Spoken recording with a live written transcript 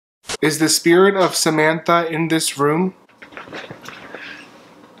Is the spirit of Samantha in this room?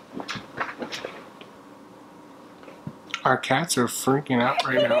 Our cats are freaking out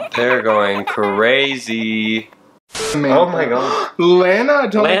right now. They're going crazy. Samantha. Oh my god. Lana,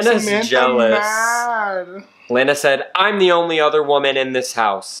 don't make Lana's Samantha jealous. mad. Lana said, I'm the only other woman in this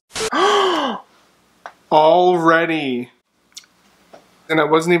house. Already. And I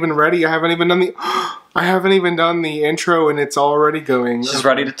wasn't even ready. I haven't even done the intro and it's already going. She's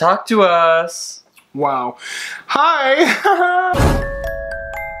ready to talk to us. Wow. Hi.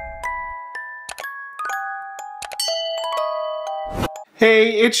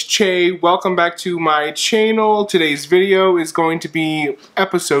 Hey, it's Che. Welcome back to my channel. Today's video is going to be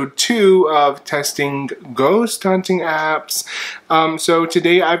episode 2 of testing ghost hunting apps. So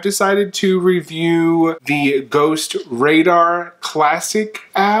today I've decided to review the Ghost Radar Classic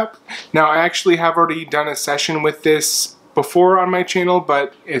app. Now I actually have already done a session with this before on my channel,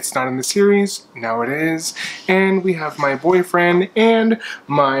 but it's not in the series. Now it is. And we have my boyfriend and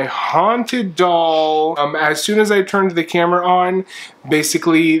my haunted doll. As soon as I turned the camera on,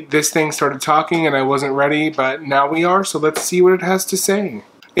 basically this thing started talking and I wasn't ready, but now we are, so let's see what it has to say.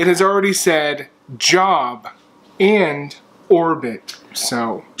 It has already said job and orbit,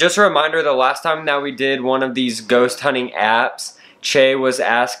 so. Just a reminder, the last time that we did one of these ghost hunting apps, Che was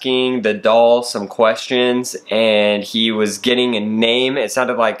asking the doll some questions and he was getting a name. It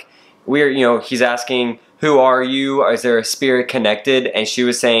sounded like he's asking, who are you? Is there a spirit connected? And she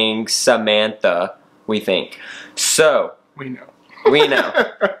was saying Samantha, we think. So, we know. We know.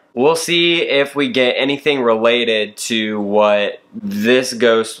 We'll see if we get anything related to what this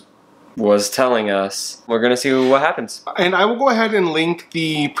ghost was telling us. We're gonna see what happens. And I will go ahead and link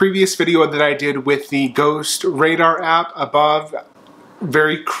the previous video that I did with the Ghost Radar app above.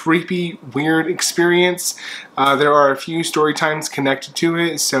 Very creepy, weird experience. There are a few story times connected to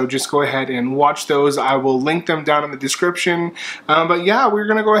it, so just go ahead and watch those. I will link them down in the description. But yeah, we're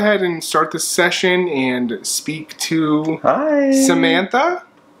gonna go ahead and start the session and speak to Samantha.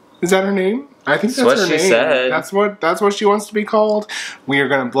 Is that her name? I think that's her name. Said. That's what she wants to be called. We are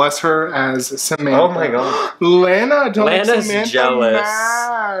gonna bless her as Samantha. Oh my god. Lana, don't make Lana's Samantha jealous.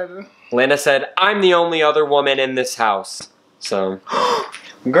 mad. Lana said, I'm the only other woman in this house. So,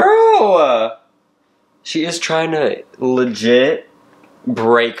 girl! She is trying to legit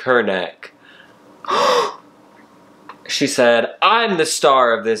break her neck. She said, I'm the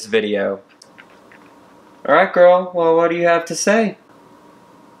star of this video. Alright, girl. Well, what do you have to say?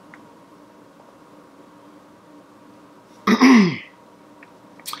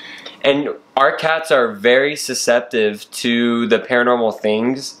 And our cats are very susceptible to the paranormal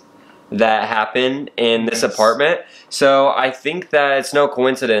things that happen in this apartment. So I think that it's no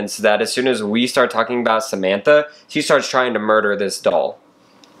coincidence that as soon as we start talking about Samantha, she starts trying to murder this doll.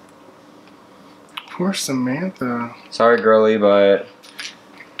 Poor Samantha. Sorry, girly, but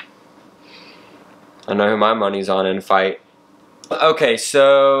I know who my money's on in a fight. Okay,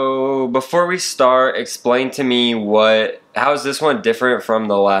 so before we start, explain to me how is this one different from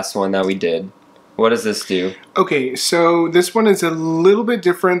the last one that we did? What does this do? Okay, so this one is a little bit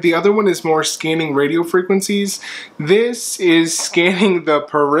different. The other one is more scanning radio frequencies. This is scanning the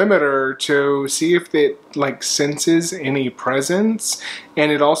perimeter to see if it senses any presence,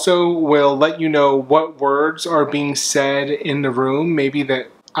 and it also will let you know what words are being said in the room, maybe that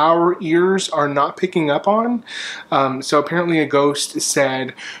our ears are not picking up on. So apparently a ghost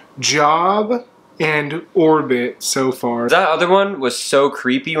said job and orbit so far. That other one was so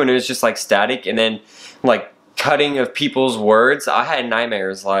creepy when it was just static and then cutting of people's words. I had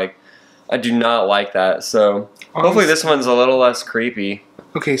nightmares. I do not like that. So hopefully this one's a little less creepy.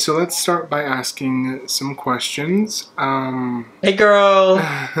 Okay, so let's start by asking some questions. Hey girl,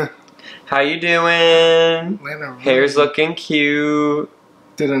 how you doing? Hair's looking cute.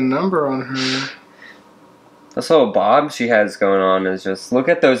 Did a number on her. This little bob she has going on is just, look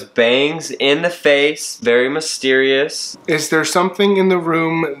at those bangs in the face, very mysterious. Is there something in the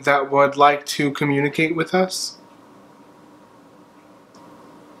room that would like to communicate with us?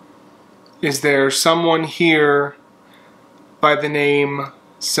 Is there someone here by the name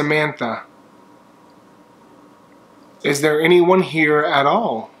Samantha? Is there anyone here at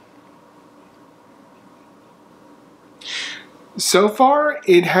all? So far,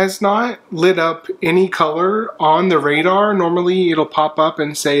 it has not lit up any color on the radar. Normally, it'll pop up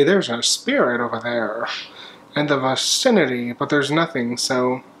and say, there's a spirit over there in the vicinity, but there's nothing,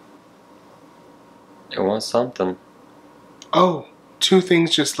 so. It wants something. Oh, 2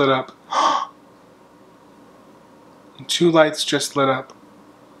 things just lit up. 2 lights just lit up.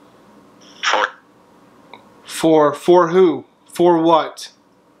 For who? For what?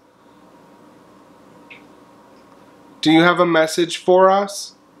 Do you have a message for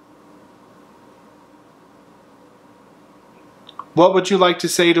us? What would you like to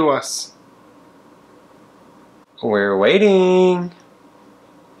say to us? We're waiting.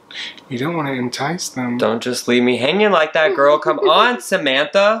 You don't want to entice them. Don't just leave me hanging like that, girl. Come on,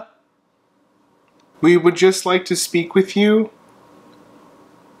 Samantha. We would just like to speak with you.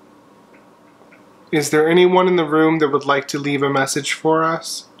 Is there anyone in the room that would like to leave a message for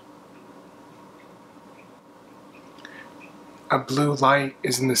us? A blue light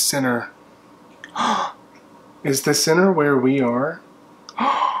is in the center. Is the center where we are?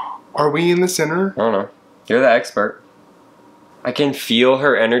 Are we in the center? I don't know. You're the expert. I can feel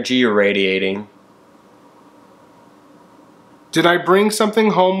her energy radiating. Did I bring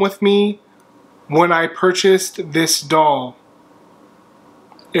something home with me when I purchased this doll?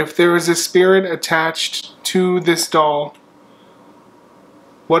 If there is a spirit attached to this doll,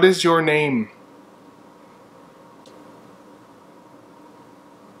 what is your name?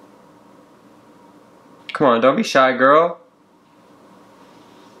 Come on, don't be shy, girl.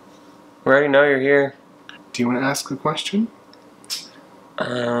 We already know you're here. Do you want to ask the question?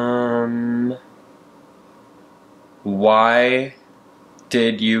 Why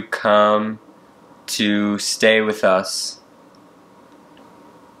did you come to stay with us?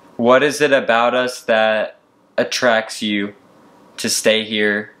 What is it about us that attracts you to stay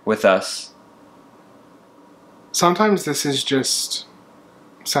here with us? Sometimes this is just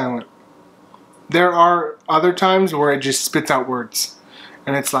silent. There are other times where it just spits out words.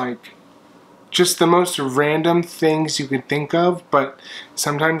 And it's like just the most random things you could think of, but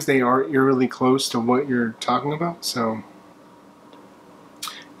sometimes they are eerily close to what you're talking about, so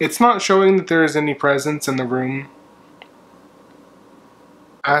it's not showing that there is any presence in the room.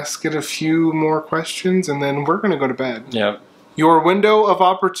 Ask it a few more questions and then we're gonna go to bed. Yep. Your window of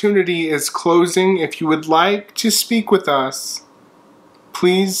opportunity is closing. If you would like to speak with us,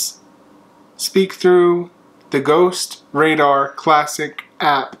 please speak through the Ghost Radar Classic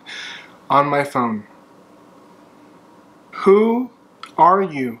app on my phone. Who are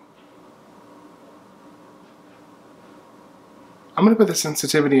you? I'm gonna put the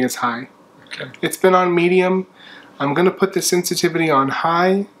sensitivity as high. Okay. It's been on medium. I'm gonna put the sensitivity on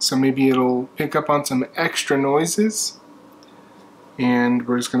high, so maybe it'll pick up on some extra noises. And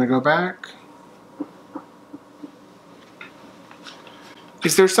we're just gonna go back.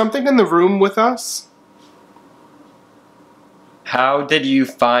 Is there something in the room with us? How did you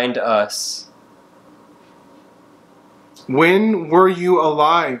find us? When were you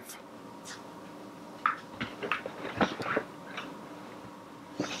alive?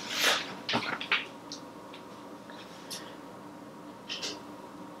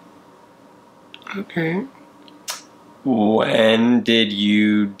 Okay. When did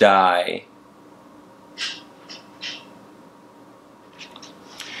you die?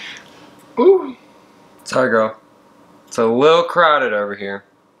 Ooh. Sorry, girl. It's a little crowded over here.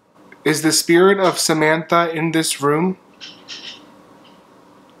 Is the spirit of Samantha in this room?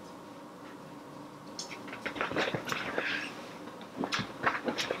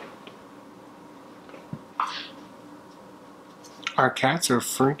 Our cats are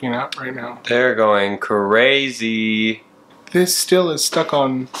freaking out right now. They're going crazy. This still is stuck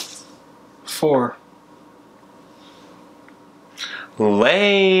on 4.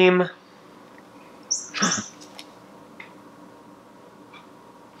 Lame.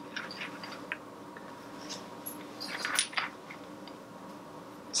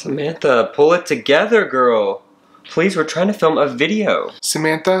 Samantha, pull it together, girl. Please, we're trying to film a video.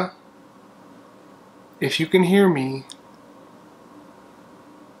 Samantha, if you can hear me,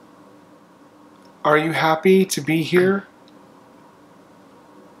 are you happy to be here?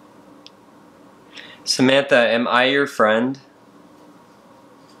 Samantha, am I your friend?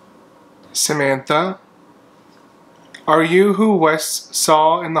 Samantha, are you who Wes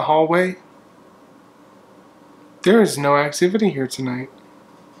saw in the hallway? There is no activity here tonight.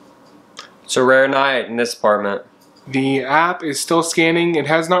 It's a rare night in this apartment. The app is still scanning. It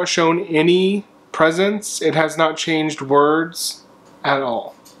has not shown any presence. It has not changed words at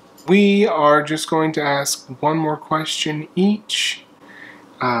all. We are just going to ask one more question each.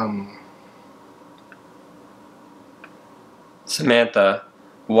 Samantha,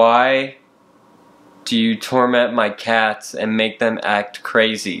 why do you torment my cats and make them act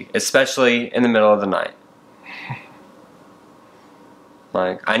crazy, especially in the middle of the night?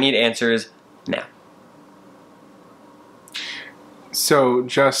 Like, I need answers now. So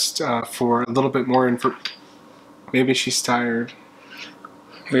just for a little bit more info, maybe she's tired.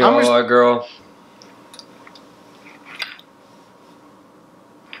 We all are, girl.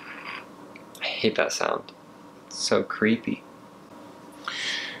 I hate that sound. So creepy.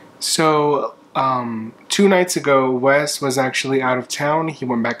 So, 2 nights ago, Wes was actually out of town. He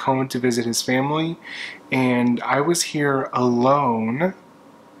went back home to visit his family, and I was here alone.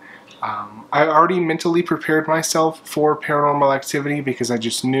 I already mentally prepared myself for paranormal activity because I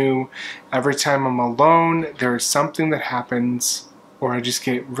just knew every time I'm alone, there's something that happens, or I just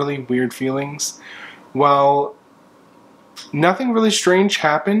get really weird feelings. Well, nothing really strange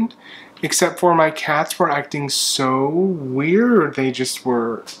happened, except for my cats were acting so weird. They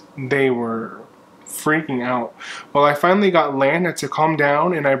were freaking out. Well, I finally got Lana to calm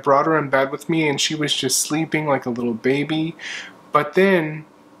down, and I brought her in bed with me, and she was just sleeping like a little baby. But then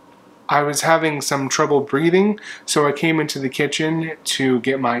I was having some trouble breathing, so I came into the kitchen to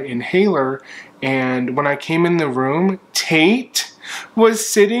get my inhaler, and when I came in the room, Tate was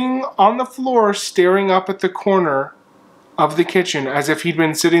sitting on the floor staring up at the corner of the kitchen as if he'd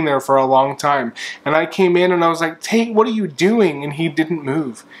been sitting there for a long time. And I came in and I was like, Tate, what are you doing? And he didn't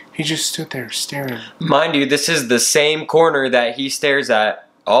move. He just stood there staring. Mind you, this is the same corner that he stares at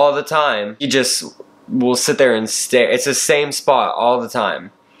all the time. He just will sit there and stare. It's the same spot all the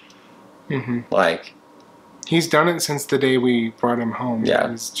time. Like, he's done it since the day we brought him home.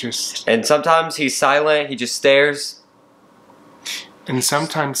 Yeah. It's just... And sometimes he's silent, he just stares. And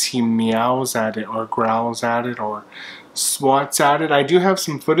sometimes he meows at it or growls at it or swats at it. I do have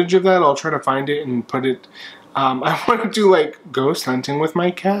some footage of that. I'll try to find it and put it... I want to do like ghost hunting with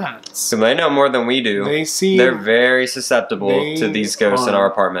my cats. So they know more than we do. They're very susceptible to these ghosts in our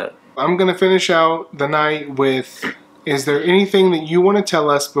apartment. I'm going to finish out the night with... Is there anything that you want to tell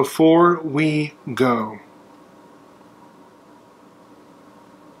us before we go?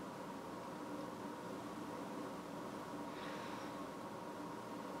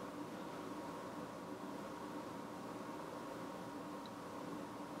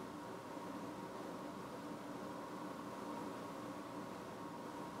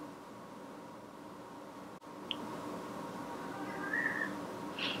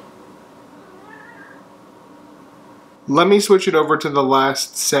 Let me switch it over to the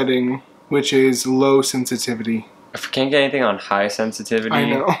last setting, which is low sensitivity. If we can't get anything on high sensitivity... I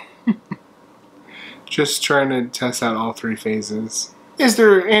know. Just trying to test out all 3 phases. Is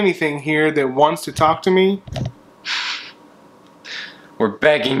there anything here that wants to talk to me? We're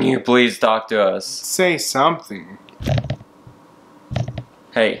begging you, please talk to us. Say something.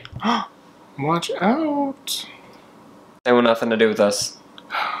 Hey. Watch out. They want nothing to do with us.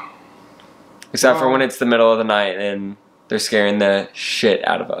 Except for when it's the middle of the night and they're scaring the shit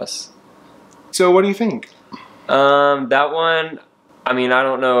out of us. So what do you think? That one, I mean, I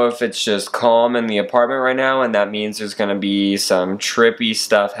don't know if it's just calm in the apartment right now and that means there's going to be some trippy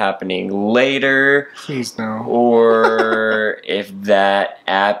stuff happening later. Please no. Or if that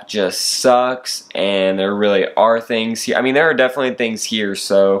app just sucks and there really are things here. I mean, there are definitely things here,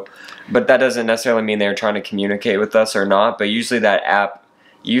 so, but that doesn't necessarily mean they're trying to communicate with us or not, but usually that app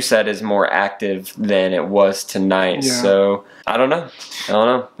you said is more active than it was tonight. Yeah. So I don't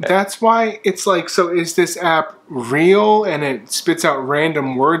know. That's why it's like, so is this app real and it spits out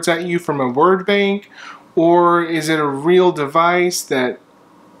random words at you from a word bank, or is it a real device that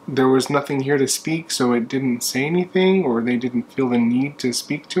there was nothing here to speak so it didn't say anything, or they didn't feel the need to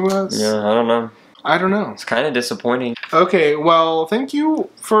speak to us? Yeah, I don't know. I don't know. It's kind of disappointing. Okay, well, thank you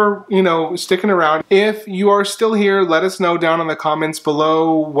for, sticking around. If you are still here, let us know down in the comments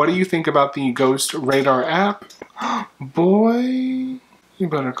below. What do you think about the Ghost Radar app? Boy, you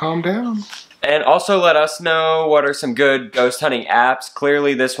better calm down. And also let us know what are some good ghost hunting apps.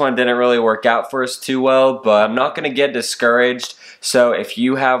 Clearly this one didn't really work out for us too well, but I'm not going to get discouraged. So if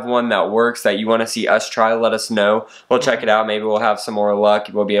you have one that works that you want to see us try, let us know. We'll check it out. Maybe we'll have some more luck.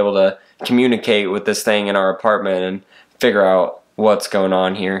 We'll be able to communicate with this thing in our apartment and figure out what's going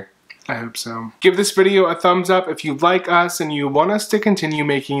on here. I hope so. Give this video a thumbs up if you like us and you want us to continue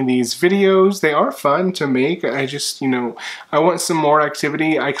making these videos. They are fun to make. I just, I want some more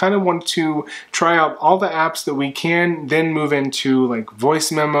activity. I kind of want to try out all the apps that we can, then move into like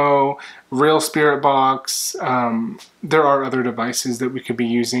voice memo, real spirit box. There are other devices that we could be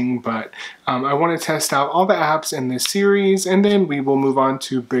using, but I want to test out all the apps in this series, and then we will move on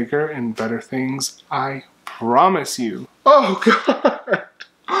to bigger and better things. I promise you. Oh, God.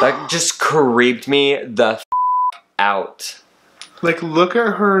 That just creeped me the f out. Like, look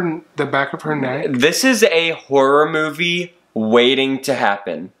at her, the back of her neck. This is a horror movie waiting to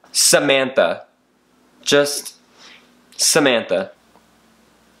happen. Samantha. Just Samantha.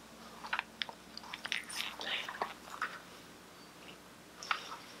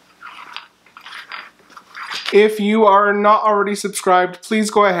 If you are not already subscribed,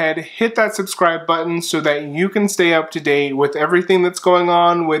 please go ahead, hit that subscribe button so that you can stay up to date with everything that's going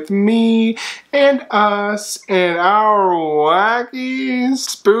on with me and us and our wacky,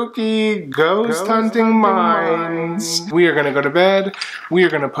 spooky, ghost hunting minds. We are gonna go to bed. We are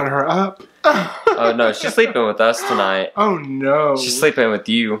gonna put her up. Oh no, she's sleeping with us tonight. Oh no. She's sleeping with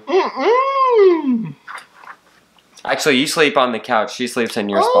you. Actually, you sleep on the couch. She sleeps in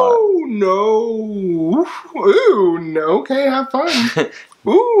your spot. Oh no. Ooh, no. Okay, have fun.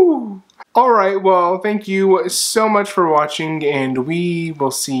 Ooh. Alright, well, thank you so much for watching, and we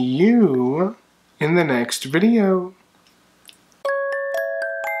will see you in the next video.